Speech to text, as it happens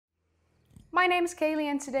My name is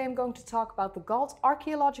Kaylee and today I'm going to talk about the Gault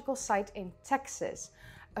Archaeological site in Texas,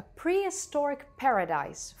 a prehistoric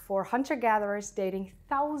paradise for hunter-gatherers dating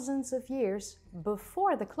thousands of years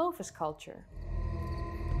before the Clovis culture.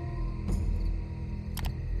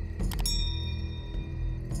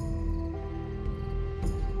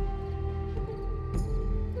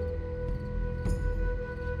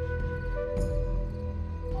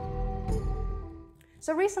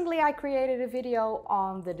 So recently I created a video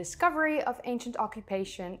on the discovery of ancient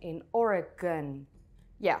occupation in Oregon.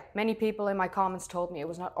 Yeah, many people in my comments told me it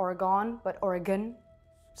was not Oregon, but Oregon.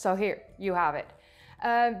 So here, you have it.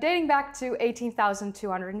 Dating back to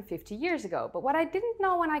 18,250 years ago. But what I didn't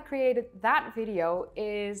know when I created that video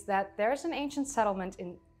is that there's an ancient settlement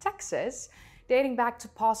in Texas dating back to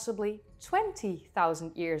possibly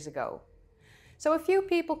 20,000 years ago. So a few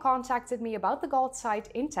people contacted me about the Gault site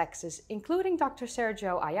in Texas, including Dr.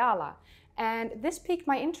 Sergio Ayala, and this piqued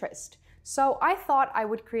my interest. So I thought I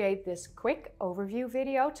would create this quick overview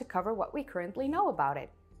video to cover what we currently know about it.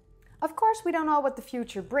 Of course, we don't know what the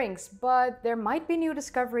future brings, but there might be new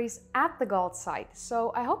discoveries at the Gault site.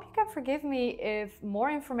 So I hope you can forgive me if more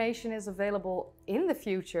information is available in the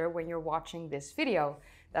future when you're watching this video.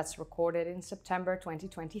 That's recorded in September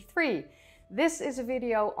 2023. This is a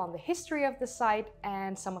video on the history of the site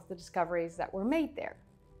and some of the discoveries that were made there.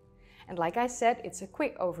 And like I said, it's a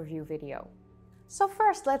quick overview video. So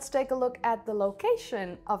first, let's take a look at the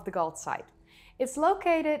location of the Gault site. It's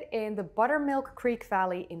located in the Buttermilk Creek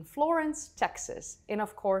Valley in Florence, Texas, in,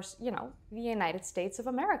 of course, the United States of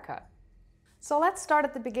America. So let's start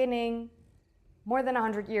at the beginning, more than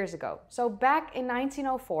 100 years ago. So back in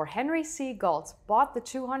 1904, Henry C. Gault bought the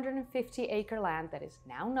 250-acre land that is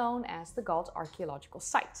now known as the Gault Archaeological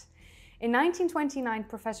Site. In 1929,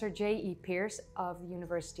 Professor J.E. Pierce of the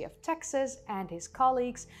University of Texas and his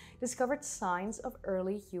colleagues discovered signs of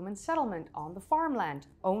early human settlement on the farmland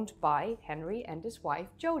owned by Henry and his wife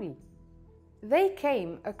Jody. They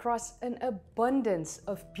came across an abundance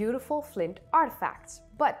of beautiful flint artifacts,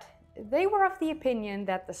 but they were of the opinion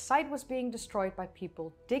that the site was being destroyed by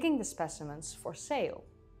people digging the specimens for sale.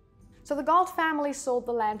 So the Gault family sold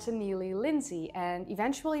the land to Neely Lindsay and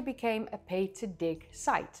eventually became a pay-to-dig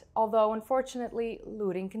site, although unfortunately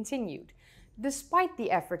looting continued, despite the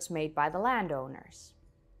efforts made by the landowners.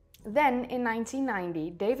 Then in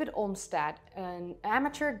 1990, David Olmsted, an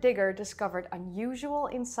amateur digger, discovered unusual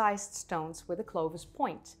incised stones with a Clovis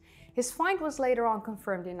point. His find was later on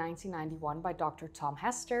confirmed in 1991 by Dr. Tom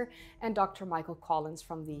Hester and Dr. Michael Collins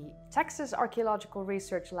from the Texas Archaeological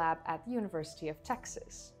Research Lab at the University of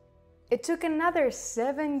Texas. It took another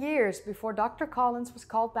 7 years before Dr. Collins was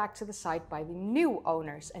called back to the site by the new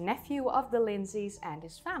owners, a nephew of the Lindsays and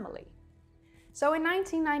his family. So in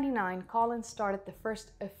 1999, Collins started the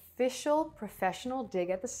first official professional dig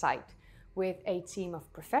at the site with a team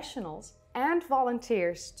of professionals and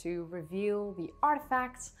volunteers to reveal the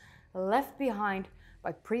artifacts left behind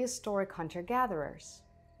by prehistoric hunter-gatherers.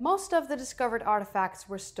 Most of the discovered artifacts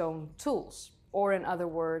were stone tools, or in other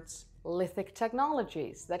words, lithic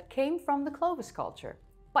technologies that came from the Clovis culture.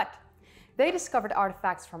 But they discovered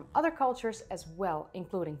artifacts from other cultures as well,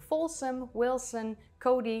 including Folsom, Wilson,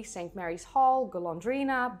 Cody, St. Mary's Hall,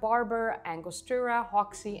 Golondrina, Barber, Angostura,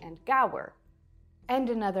 Hoxie, and Gower. And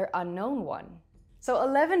another unknown one. So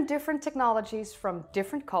 11 different technologies from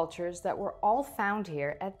different cultures that were all found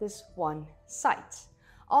here at this one site.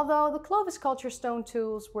 Although the Clovis culture stone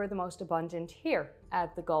tools were the most abundant here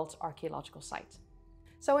at the Gault Archaeological site.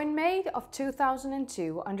 So in May of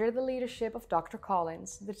 2002, under the leadership of Dr.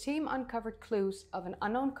 Collins, the team uncovered clues of an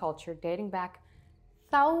unknown culture dating back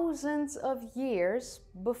thousands of years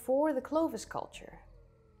before the Clovis culture.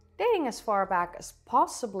 Dating as far back as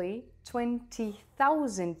possibly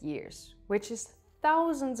 20,000 years, which is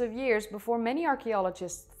thousands of years before many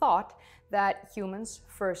archaeologists thought that humans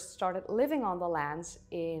first started living on the lands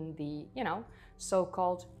in the,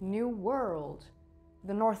 so-called New World,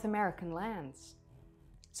 the North American lands.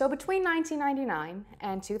 So between 1999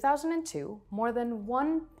 and 2002, more than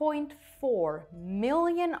 1.4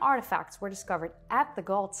 million artifacts were discovered at the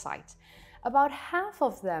Gault site. About half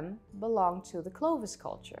of them belonged to the Clovis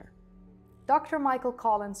culture. Dr. Michael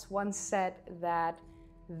Collins once said that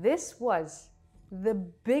this was the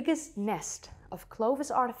biggest nest of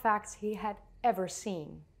Clovis artifacts he had ever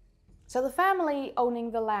seen. So the family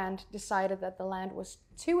owning the land decided that the land was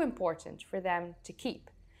too important for them to keep.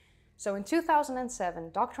 So in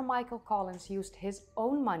 2007, Dr. Michael Collins used his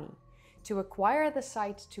own money to acquire the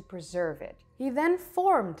site to preserve it. He then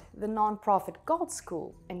formed the non-profit Gault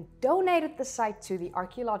School and donated the site to the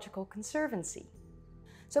Archaeological Conservancy.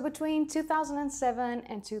 So between 2007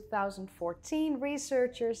 and 2014,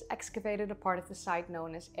 researchers excavated a part of the site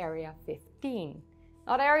known as Area 15.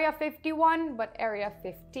 Not Area 51, but Area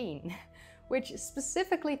 15, which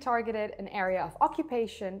specifically targeted an area of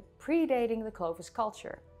occupation predating the Clovis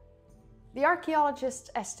culture. The archaeologists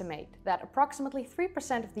estimate that approximately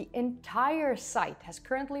 3% of the entire site has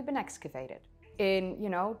currently been excavated. In,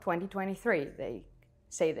 2023, they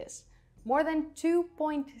say this. More than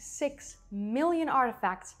 2.6 million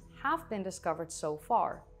artifacts have been discovered so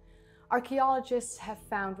far. Archaeologists have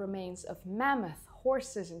found remains of mammoth,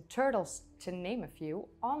 horses and turtles, to name a few,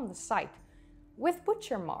 on the site, with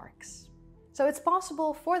butcher marks. So it's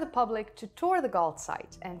possible for the public to tour the Gault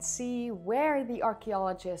site and see where the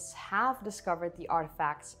archaeologists have discovered the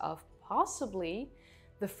artifacts of possibly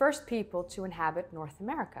the first people to inhabit North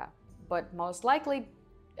America, but most likely,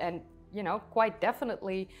 and quite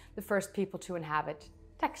definitely, the first people to inhabit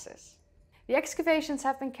Texas. The excavations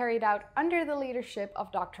have been carried out under the leadership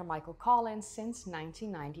of Dr. Michael Collins since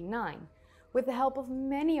 1999, with the help of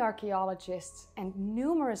many archaeologists and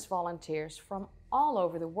numerous volunteers from all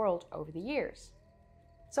over the world over the years.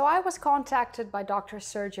 So I was contacted by Dr.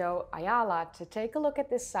 Sergio Ayala to take a look at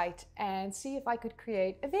this site and see if I could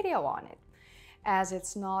create a video on it, as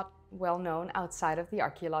it's not well known outside of the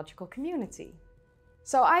archaeological community.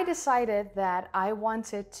 So I decided that I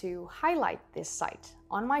wanted to highlight this site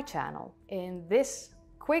on my channel in this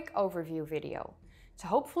quick overview video to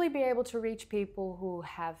hopefully be able to reach people who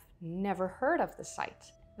have never heard of the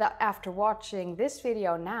site, that after watching this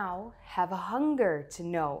video now have a hunger to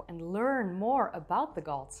know and learn more about the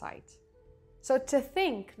Gault site. So to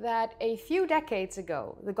think that a few decades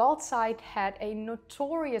ago, the Gault site had a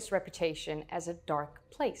notorious reputation as a dark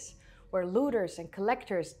place, where looters and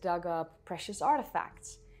collectors dug up precious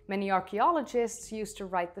artifacts. Many archaeologists used to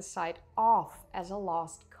write the site off as a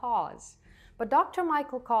lost cause. But Dr.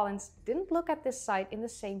 Michael Collins didn't look at this site in the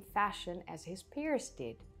same fashion as his peers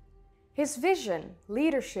did. His vision,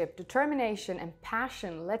 leadership, determination, and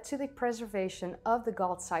passion led to the preservation of the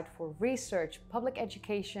Gault site for research, public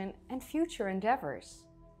education, and future endeavors.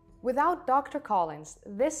 Without Dr. Collins,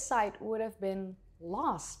 this site would have been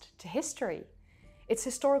lost to history, its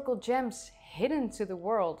historical gems hidden to the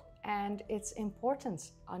world, and its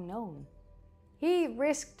importance unknown. He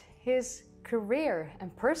risked his career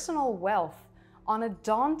and personal wealth on a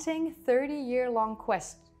daunting 30-year-long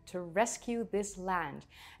quest to rescue this land,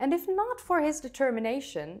 and if not for his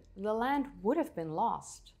determination, the land would have been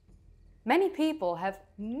lost. Many people have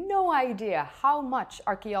no idea how much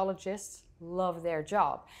archaeologists love their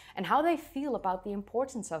job and how they feel about the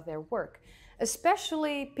importance of their work,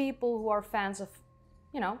 especially people who are fans of,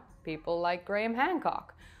 people like Graham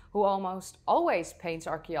Hancock, who almost always paints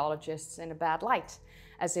archaeologists in a bad light,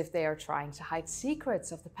 as if they are trying to hide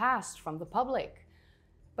secrets of the past from the public.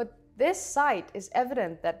 But this site is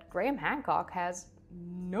evident that Graham Hancock has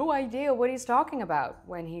no idea what he's talking about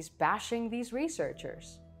when he's bashing these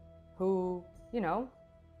researchers who,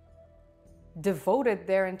 devoted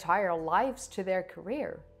their entire lives to their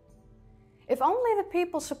career. If only the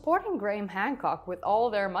people supporting Graham Hancock with all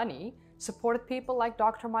their money supported people like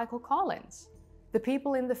Dr. Michael Collins, the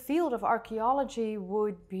people in the field of archaeology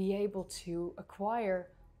would be able to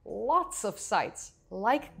acquire lots of sites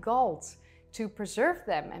like Gault to preserve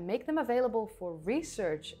them and make them available for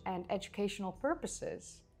research and educational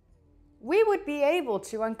purposes. We would be able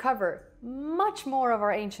to uncover much more of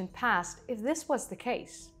our ancient past if this was the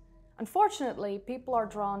case. Unfortunately, people are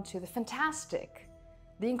drawn to the fantastic,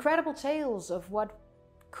 the incredible tales of what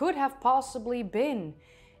could have possibly been,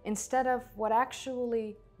 instead of what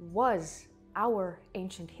actually was our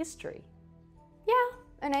ancient history. Yeah,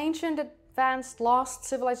 an ancient, advanced, lost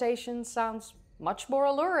civilization sounds much more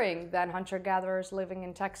alluring than hunter-gatherers living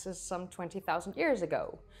in Texas some 20,000 years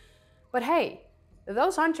ago. But hey,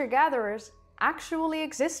 those hunter-gatherers actually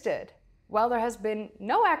existed, while there has been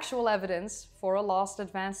no actual evidence for a lost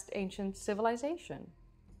advanced ancient civilization.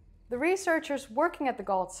 The researchers working at the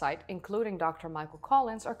Gault site, including Dr. Michael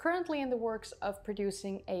Collins, are currently in the works of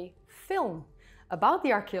producing a film about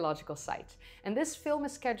the archaeological site, and this film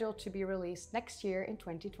is scheduled to be released next year in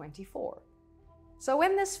 2024. So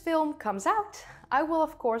when this film comes out, I will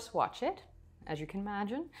of course watch it, as you can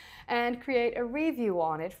imagine, and create a review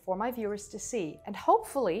on it for my viewers to see, and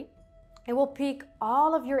hopefully it will pique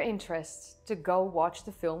all of your interests to go watch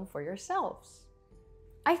the film for yourselves.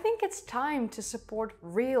 I think it's time to support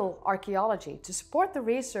real archaeology, to support the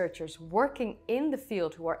researchers working in the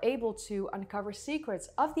field who are able to uncover secrets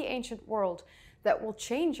of the ancient world that will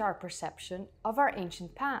change our perception of our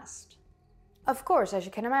ancient past. Of course, as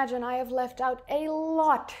you can imagine, I have left out a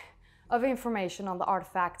lot of information on the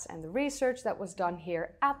artifacts and the research that was done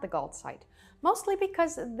here at the Gault site, mostly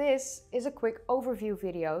because this is a quick overview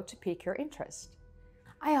video to pique your interest.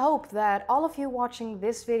 I hope that all of you watching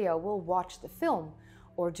this video will watch the film,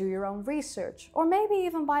 or do your own research, or maybe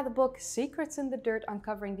even buy the book Secrets in the Dirt: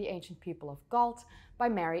 Uncovering the Ancient People of Gault by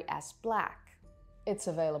Mary S. Black. It's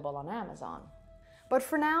available on Amazon. But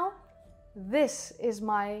for now, this is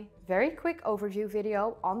my very quick overview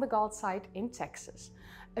video on the Gault site in Texas.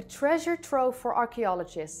 A treasure trove for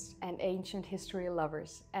archaeologists and ancient history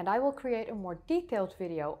lovers, and I will create a more detailed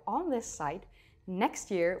video on this site next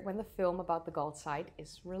year when the film about the Gault site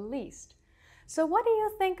is released. So what do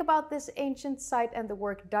you think about this ancient site and the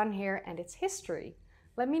work done here and its history?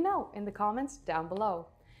 Let me know in the comments down below.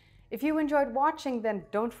 If you enjoyed watching, then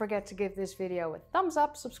don't forget to give this video a thumbs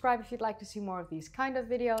up, subscribe if you'd like to see more of these kind of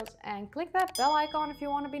videos, and click that bell icon if you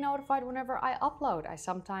want to be notified whenever I upload. I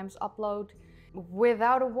sometimes upload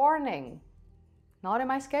without a warning, not in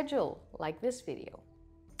my schedule, like this video.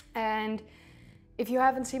 And if you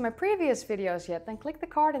haven't seen my previous videos yet, then click the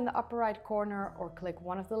card in the upper right corner, or click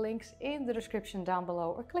one of the links in the description down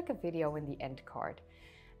below, or click a video in the end card.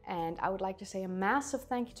 And I would like to say a massive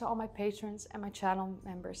thank you to all my patrons and my channel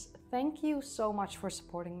members. Thank you so much for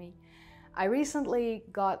supporting me. I recently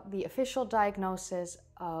got the official diagnosis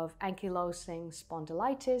of ankylosing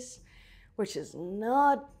spondylitis, which is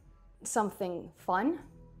not something fun.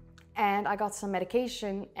 And I got some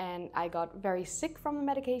medication and I got very sick from the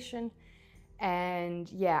medication. And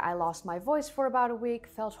yeah, I lost my voice for about a week,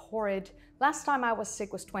 felt horrid. Last time I was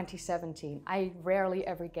sick was 2017. I rarely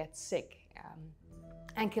ever get sick.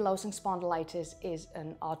 Ankylosing spondylitis is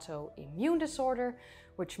an autoimmune disorder,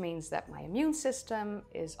 which means that my immune system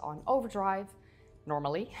is on overdrive,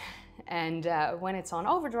 normally. And when it's on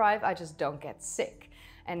overdrive, I just don't get sick.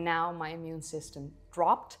 And now my immune system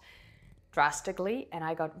dropped drastically and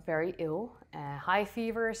I got very ill. High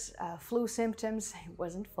fevers, flu symptoms, it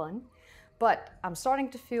wasn't fun. But I'm starting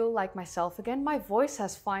to feel like myself again. My voice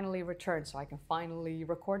has finally returned, so I can finally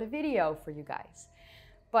record a video for you guys.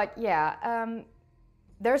 But yeah,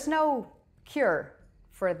 there's no cure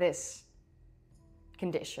for this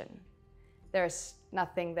condition. There's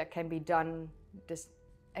nothing that can be done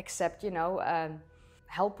except,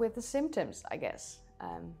 help with the symptoms, I guess.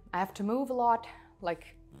 I have to move a lot,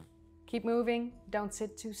 like keep moving, don't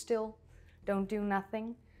sit too still, don't do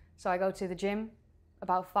nothing. So I go to the gym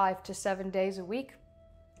about 5 to 7 days a week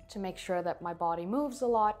to make sure that my body moves a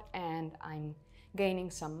lot and I'm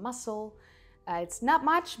gaining some muscle. It's not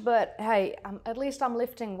much, but hey, at least I'm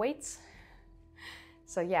lifting weights.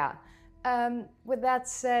 So yeah, with that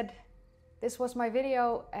said, this was my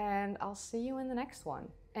video and I'll see you in the next one.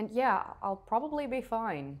 And yeah, I'll probably be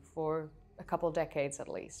fine for a couple decades at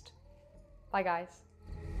least. Bye guys.